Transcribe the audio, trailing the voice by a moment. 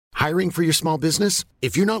Hiring for your small business?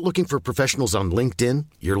 If you're not looking for professionals on LinkedIn,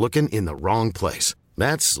 you're looking in the wrong place.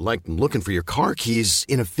 That's like looking for your car keys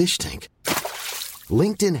in a fish tank.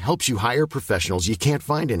 LinkedIn helps you hire professionals you can't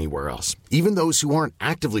find anywhere else, even those who aren't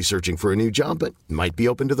actively searching for a new job but might be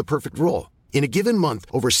open to the perfect role. In a given month,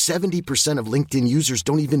 over 70% of LinkedIn users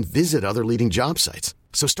don't even visit other leading job sites.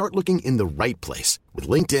 So start looking in the right place. With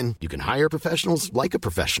LinkedIn, you can hire professionals like a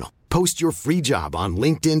professional. Post your free job on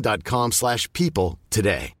linkedin.com/people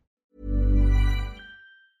today.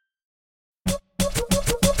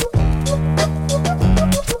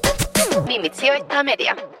 Mimit sijoittaa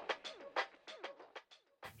media.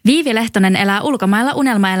 Viivi Lehtonen elää ulkomailla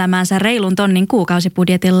unelmaelämäänsä reilun tonnin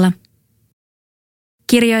kuukausibudjetilla.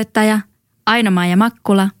 Kirjoittaja Aino-Maija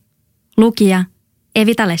Makkula, lukija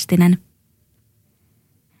Evita Lestinen.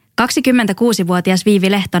 26-vuotias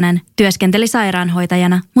Viivi Lehtonen työskenteli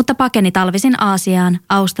sairaanhoitajana, mutta pakeni talvisin Aasiaan,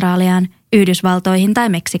 Australiaan, Yhdysvaltoihin tai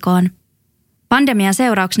Meksikoon. Pandemian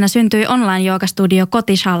seurauksena syntyi online-joogastudio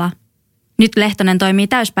Kotishala. Nyt Lehtonen toimii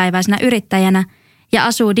täyspäiväisenä yrittäjänä ja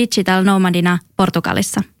asuu digital nomadina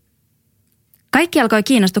Portugalissa. Kaikki alkoi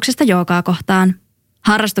kiinnostuksesta joogaa kohtaan.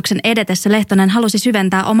 Harrastuksen edetessä Lehtonen halusi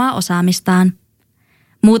syventää omaa osaamistaan.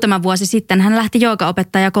 Muutama vuosi sitten hän lähti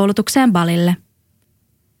joogaopettajakoulutukseen Balille.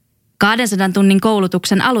 200 tunnin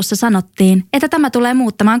koulutuksen alussa sanottiin, että tämä tulee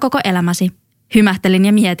muuttamaan koko elämäsi. Hymähtelin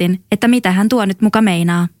ja mietin, että mitä hän tuo nyt muka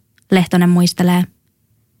meinaa, Lehtonen muistelee.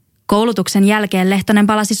 Koulutuksen jälkeen Lehtonen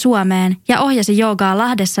palasi Suomeen ja ohjasi joogaa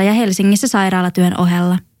Lahdessa ja Helsingissä sairaalatyön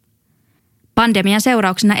ohella. Pandemian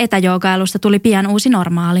seurauksena etäjoogailusta tuli pian uusi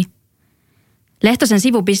normaali. Lehtosen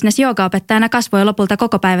sivubisnes joogaopettajana kasvoi lopulta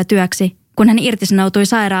kokopäivätyöksi, kun hän irtisanoutui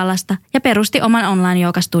sairaalasta ja perusti oman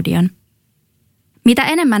online-joogastudion. Mitä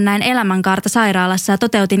enemmän näin elämänkaarta sairaalassa ja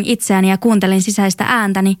toteutin itseäni ja kuuntelin sisäistä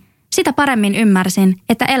ääntäni, sitä paremmin ymmärsin,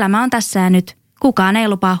 että elämä on tässä ja nyt. Kukaan ei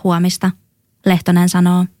lupaa huomista, Lehtonen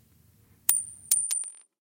sanoo.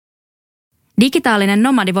 Digitaalinen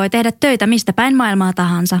nomadi voi tehdä töitä mistä päin maailmaa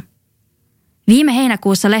tahansa. Viime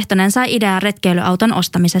heinäkuussa Lehtonen sai idean retkeilyauton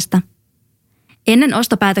ostamisesta. Ennen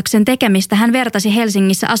ostopäätöksen tekemistä hän vertasi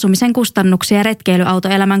Helsingissä asumisen kustannuksia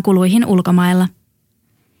retkeilyautoelämän kuluihin ulkomailla.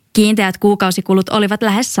 Kiinteät kuukausikulut olivat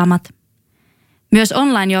lähes samat. Myös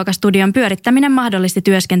online-joogastudion pyörittäminen mahdollisti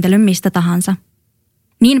työskentelyn mistä tahansa.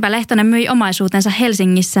 Niinpä Lehtonen myi omaisuutensa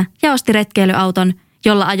Helsingissä ja osti retkeilyauton,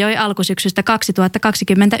 jolla ajoi alkusyksystä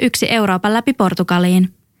 2021 Euroopan läpi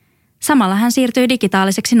Portugaliin. Samalla hän siirtyi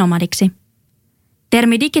digitaaliseksi nomadiksi.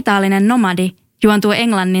 Termi digitaalinen nomadi juontuu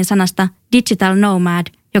englannin sanasta digital nomad,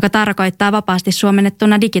 joka tarkoittaa vapaasti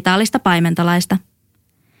suomennettuna digitaalista paimentolaista.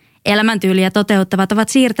 Elämäntyyliä toteuttavat ovat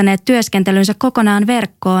siirtäneet työskentelynsä kokonaan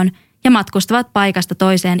verkkoon ja matkustavat paikasta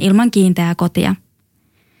toiseen ilman kiinteää kotia.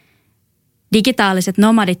 Digitaaliset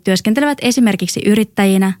nomadit työskentelevät esimerkiksi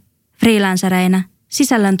yrittäjinä, freelancereina,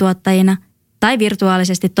 sisällöntuottajina tai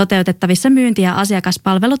virtuaalisesti toteutettavissa myynti- ja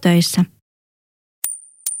asiakaspalvelutöissä.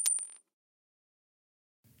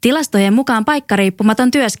 Tilastojen mukaan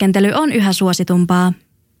paikkariippumaton työskentely on yhä suositumpaa.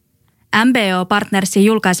 MBO Partnersin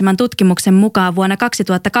julkaiseman tutkimuksen mukaan vuonna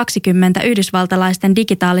 2020 yhdysvaltalaisten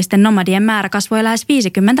digitaalisten nomadien määrä kasvoi lähes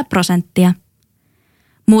 50%.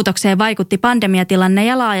 Muutokseen vaikutti pandemiatilanne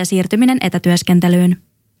ja laaja siirtyminen etätyöskentelyyn.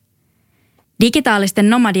 Digitaalisten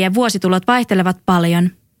nomadien vuositulot vaihtelevat paljon.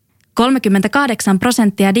 38%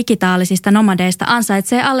 digitaalisista nomadeista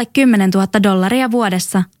ansaitsee alle $10,000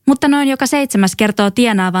 vuodessa, mutta noin joka 7. kertoo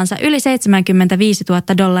tienaavansa yli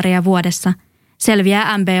 $75,000 vuodessa,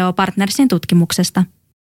 selviää MBO Partnersin tutkimuksesta.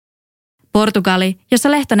 Portugali,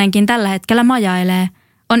 jossa Lehtonenkin tällä hetkellä majailee,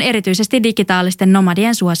 on erityisesti digitaalisten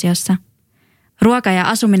nomadien suosiossa. Ruoka ja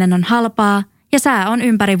asuminen on halpaa ja sää on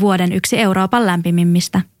ympäri vuoden yksi Euroopan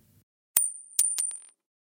lämpimimmistä.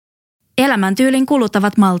 Elämäntyylin kulut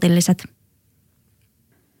ovat maltilliset.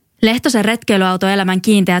 Lehtosen retkeilyautoelämän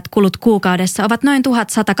kiinteät kulut kuukaudessa ovat noin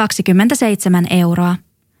 1,127 €.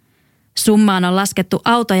 Summaan on laskettu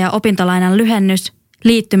auto- ja opintolainan lyhennys,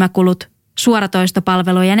 liittymäkulut,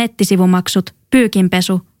 suoratoistopalvelu- ja nettisivumaksut,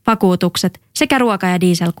 pyykinpesu, vakuutukset sekä ruoka- ja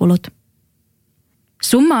dieselkulut.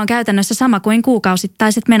 Summa on käytännössä sama kuin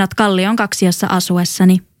kuukausittaiset menot Kallion kaksiossa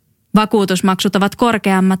asuessani. Vakuutusmaksut ovat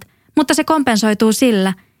korkeammat, mutta se kompensoituu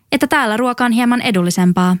sillä, että täällä ruoka on hieman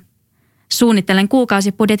edullisempaa. Suunnittelen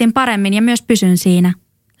kuukausibudjetin paremmin ja myös pysyn siinä,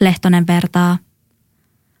 Lehtonen vertaa.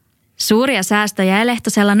 Suuria säästöjä ei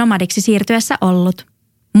Lehtosella nomadiksi siirtyessä ollut.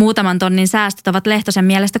 Muutaman tonnin säästöt ovat Lehtosen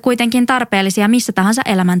mielestä kuitenkin tarpeellisia missä tahansa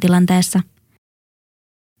elämäntilanteessa.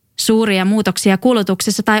 Suuria muutoksia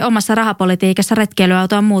kulutuksessa tai omassa rahapolitiikassa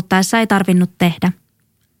retkeilyautoon muuttaessa ei tarvinnut tehdä.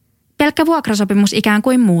 Pelkkä vuokrasopimus ikään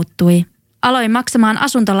kuin muuttui. aloin maksamaan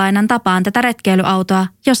asuntolainan tapaan tätä retkeilyautoa,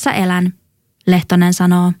 jossa elän, Lehtonen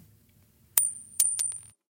sanoo.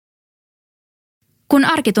 Kun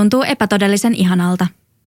arki tuntuu epätodellisen ihanalta.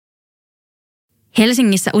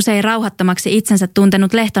 Helsingissä usein rauhattomaksi itsensä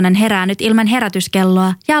tuntenut Lehtonen herää nyt ilman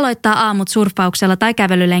herätyskelloa ja aloittaa aamut surffauksella tai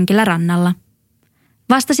kävelylenkillä rannalla.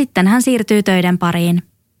 Vasta sitten hän siirtyy töiden pariin.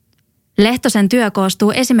 Lehtosen työ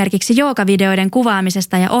koostuu esimerkiksi joogavideoiden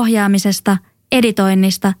kuvaamisesta ja ohjaamisesta,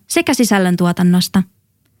 editoinnista sekä sisällöntuotannosta.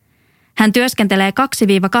 Hän työskentelee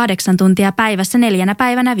 2-8 tuntia päivässä 4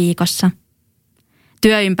 päivänä viikossa.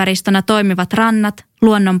 Työympäristönä toimivat rannat,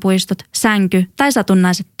 luonnonpuistot, sänky tai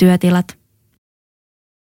satunnaiset työtilat.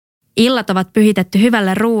 Illat ovat pyhitetty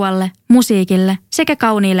hyvälle ruualle, musiikille sekä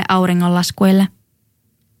kauniille auringonlaskuille.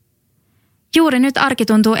 Juuri nyt arki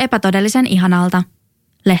tuntuu epätodellisen ihanalta,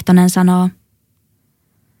 Lehtonen sanoo.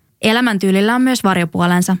 Elämäntyylillä on myös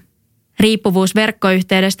varjopuolensa. Riippuvuus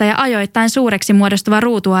verkkoyhteydestä ja ajoittain suureksi muodostuva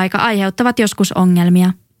ruutuaika aiheuttavat joskus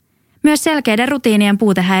ongelmia. Myös selkeiden rutiinien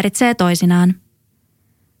puute häiritsee toisinaan.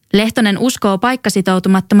 Lehtonen uskoo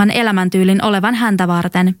paikkasitoutumattoman elämäntyylin olevan häntä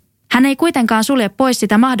varten. Hän ei kuitenkaan sulje pois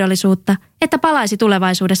sitä mahdollisuutta, että palaisi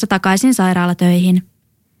tulevaisuudessa takaisin sairaalatöihin.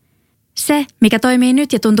 Se, mikä toimii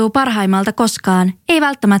nyt ja tuntuu parhaimmalta koskaan, ei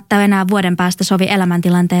välttämättä enää vuoden päästä sovi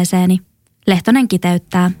elämäntilanteeseeni, Lehtonen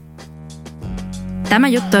kiteyttää. Tämä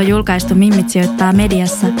juttu on julkaistu Mimmit sijoittaa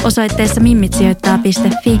mediassa osoitteessa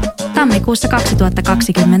mimmitsijoittaa.fi tammikuussa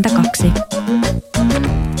 2022.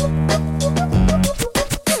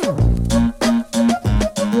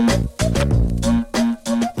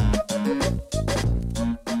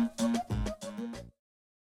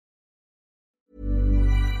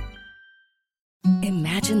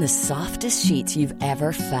 Imagine the softest sheets you've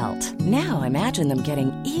ever felt. Now imagine them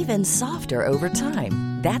getting even softer over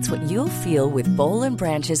time. That's what you'll feel with Boll &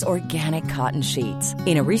 Branch's organic cotton sheets.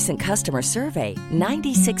 In a recent customer survey,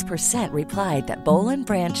 96% replied that Boll &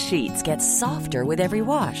 Branch sheets get softer with every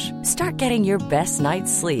wash. Start getting your best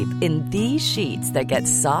night's sleep in these sheets that get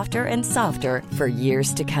softer and softer for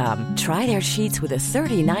years to come. Try their sheets with a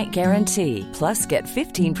 30-night guarantee. Plus, get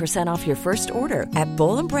 15% off your first order at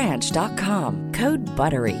bollandbranch.com. Code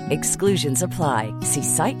BUTTERY. Exclusions apply. See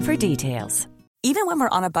site for details. Even when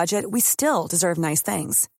we're on a budget, we still deserve nice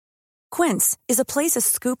things. Quince is a place to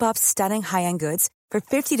scoop up stunning high-end goods for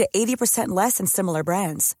 50 to 80% less than similar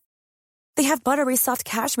brands. They have buttery soft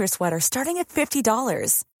cashmere sweaters starting at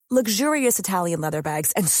 $50, luxurious Italian leather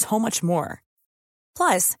bags, and so much more.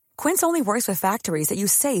 Plus, Quince only works with factories that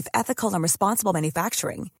use safe, ethical, and responsible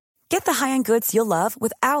manufacturing. Get the high-end goods you'll love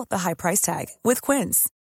without the high price tag with Quince.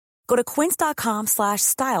 Go to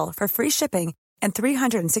quince.com/style for free shipping and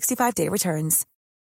 365-day returns.